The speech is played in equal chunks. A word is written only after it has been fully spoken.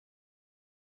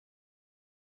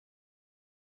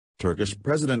Turkish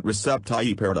President Recep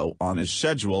Tayyip Erdoğan is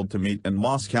scheduled to meet in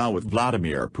Moscow with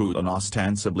Vladimir Putin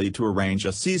ostensibly to arrange a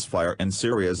ceasefire in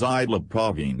Syria's Idlib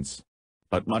province.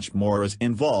 But much more is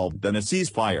involved than a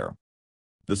ceasefire.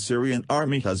 The Syrian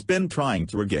army has been trying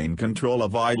to regain control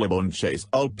of Idlib and chase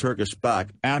out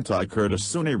Turkish-backed anti-Kurdish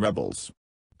Sunni rebels.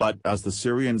 But as the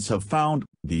Syrians have found,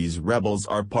 these rebels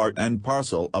are part and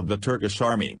parcel of the Turkish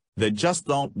army, they just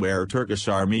don't wear Turkish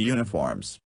army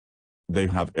uniforms. They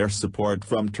have air support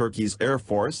from Turkey's Air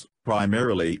Force,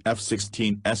 primarily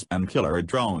F-16s and killer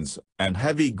drones, and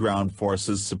heavy ground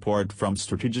forces support from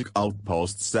strategic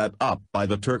outposts set up by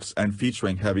the Turks and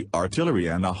featuring heavy artillery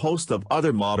and a host of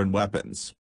other modern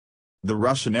weapons. The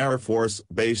Russian Air Force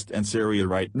based in Syria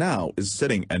right now is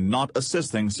sitting and not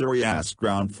assisting Syria's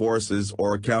ground forces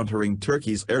or countering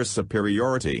Turkey's air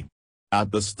superiority.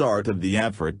 At the start of the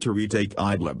effort to retake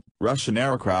Idlib, Russian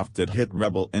aircraft did hit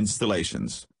rebel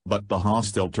installations, but the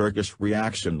hostile Turkish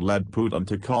reaction led Putin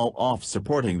to call off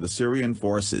supporting the Syrian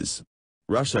forces.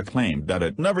 Russia claimed that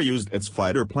it never used its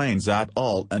fighter planes at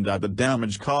all and that the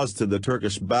damage caused to the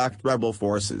Turkish-backed rebel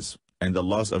forces, and the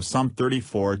loss of some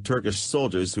 34 Turkish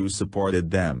soldiers who supported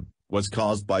them, was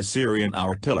caused by Syrian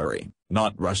artillery,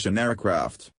 not Russian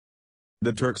aircraft.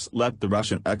 The Turks let the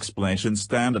Russian explanation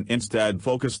stand and instead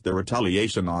focused their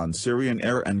retaliation on Syrian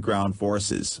air and ground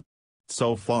forces.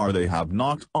 So far they have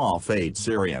knocked off 8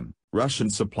 Syrian,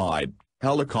 Russian-supplied,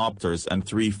 helicopters and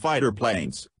 3 fighter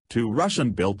planes, 2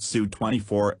 Russian-built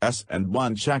Su-24s and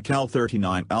 1 Czech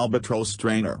L-39 Albatros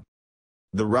trainer.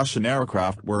 The Russian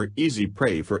aircraft were easy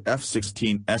prey for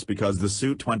F-16s because the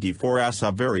Su-24s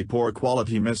have very poor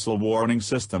quality missile warning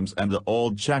systems and the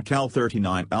old Czech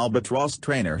L-39 Albatros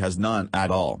trainer has none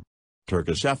at all.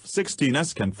 Turkish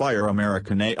F-16s can fire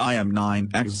American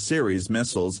AIM-9X series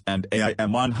missiles and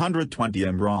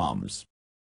AIM-120M bombs.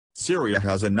 Syria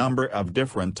has a number of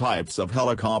different types of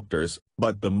helicopters,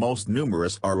 but the most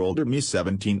numerous are older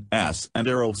Mi-17s and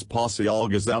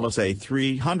Aerospatiale Gazelles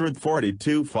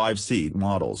A342 5-seat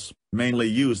models, mainly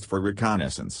used for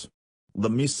reconnaissance. The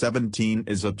Mi-17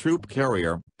 is a troop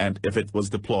carrier, and if it was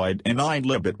deployed in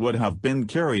Idlib it would have been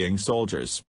carrying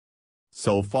soldiers.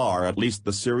 So far at least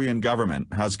the Syrian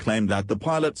government has claimed that the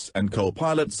pilots and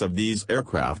co-pilots of these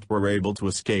aircraft were able to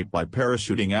escape by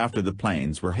parachuting after the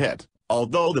planes were hit,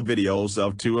 although the videos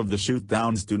of 2 of the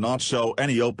shootdowns do not show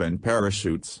any open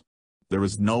parachutes. There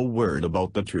is no word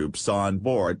about the troops on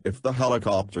board if the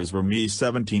helicopters were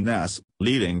Mi-17s,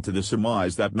 leading to the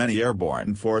surmise that many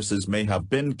airborne forces may have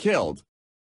been killed.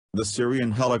 The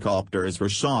Syrian helicopters were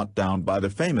shot down by the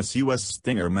famous U.S.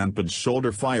 Stinger Manpad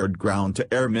shoulder-fired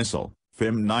ground-to-air missile,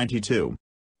 FIM-92.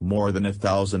 More than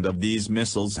 1,000 of these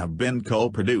missiles have been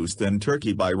co-produced in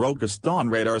Turkey by Roketsan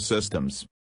radar systems.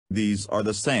 These are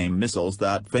the same missiles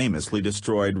that famously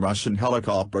destroyed Russian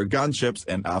helicopter gunships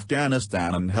in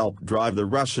Afghanistan and helped drive the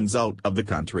Russians out of the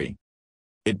country.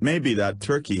 It may be that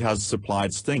Turkey has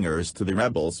supplied Stingers to the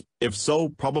rebels, if so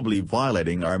probably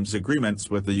violating arms agreements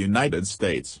with the United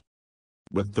States.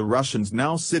 With the Russians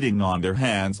now sitting on their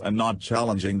hands and not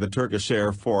challenging the Turkish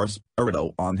Air Force,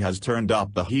 Erdoğan has turned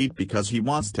up the heat because he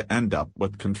wants to end up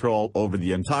with control over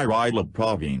the entire Idlib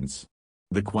province.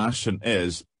 The question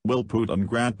is, will Putin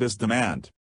grant this demand?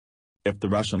 If the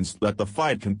Russians let the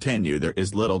fight continue, there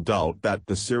is little doubt that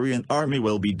the Syrian army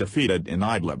will be defeated in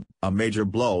Idlib, a major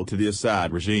blow to the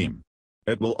Assad regime.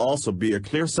 It will also be a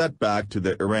clear setback to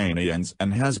the Iranians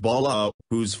and Hezbollah,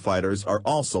 whose fighters are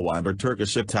also under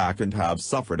Turkish attack and have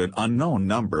suffered an unknown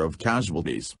number of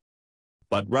casualties.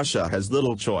 But Russia has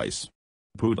little choice.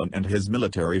 Putin and his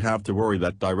military have to worry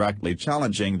that directly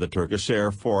challenging the Turkish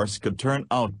Air Force could turn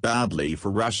out badly for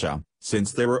Russia,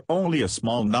 since there were only a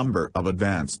small number of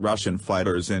advanced Russian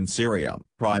fighters in Syria,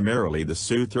 primarily the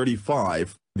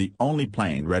Su-35, the only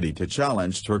plane ready to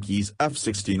challenge Turkey's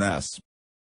F-16s.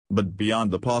 But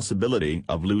beyond the possibility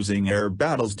of losing air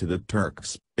battles to the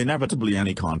Turks, inevitably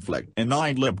any conflict in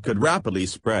Idlib could rapidly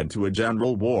spread to a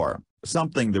general war,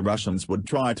 something the Russians would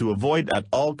try to avoid at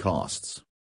all costs.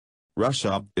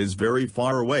 Russia is very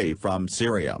far away from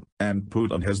Syria, and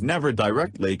Putin has never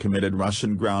directly committed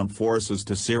Russian ground forces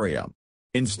to Syria.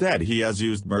 Instead he has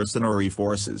used mercenary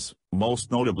forces, most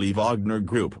notably Wagner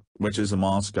Group, which is a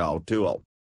Moscow tool.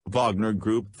 Wagner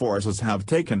Group forces have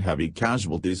taken heavy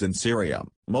casualties in Syria,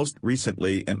 most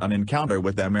recently in an encounter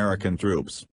with American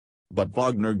troops. But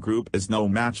Wagner Group is no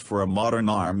match for a modern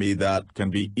army that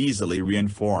can be easily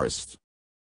reinforced.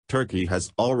 Turkey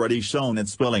has already shown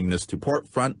its willingness to port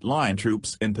front-line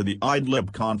troops into the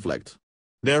Idlib conflict.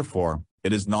 Therefore,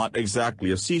 it is not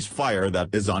exactly a ceasefire that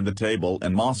is on the table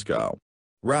in Moscow.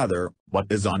 Rather, what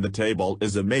is on the table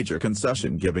is a major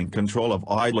concession giving control of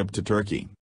Idlib to Turkey.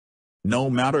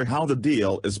 No matter how the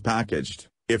deal is packaged,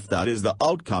 if that is the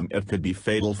outcome, it could be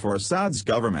fatal for Assad's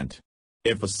government.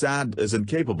 If Assad is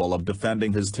incapable of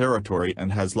defending his territory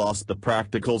and has lost the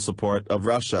practical support of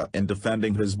Russia in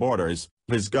defending his borders,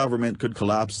 his government could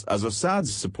collapse, as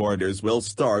Assad's supporters will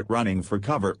start running for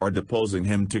cover or deposing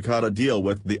him to cut a deal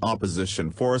with the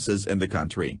opposition forces in the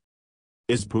country.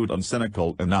 Is Putin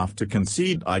cynical enough to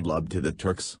concede Idlib to the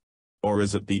Turks? Or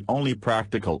is it the only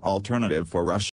practical alternative for Russia?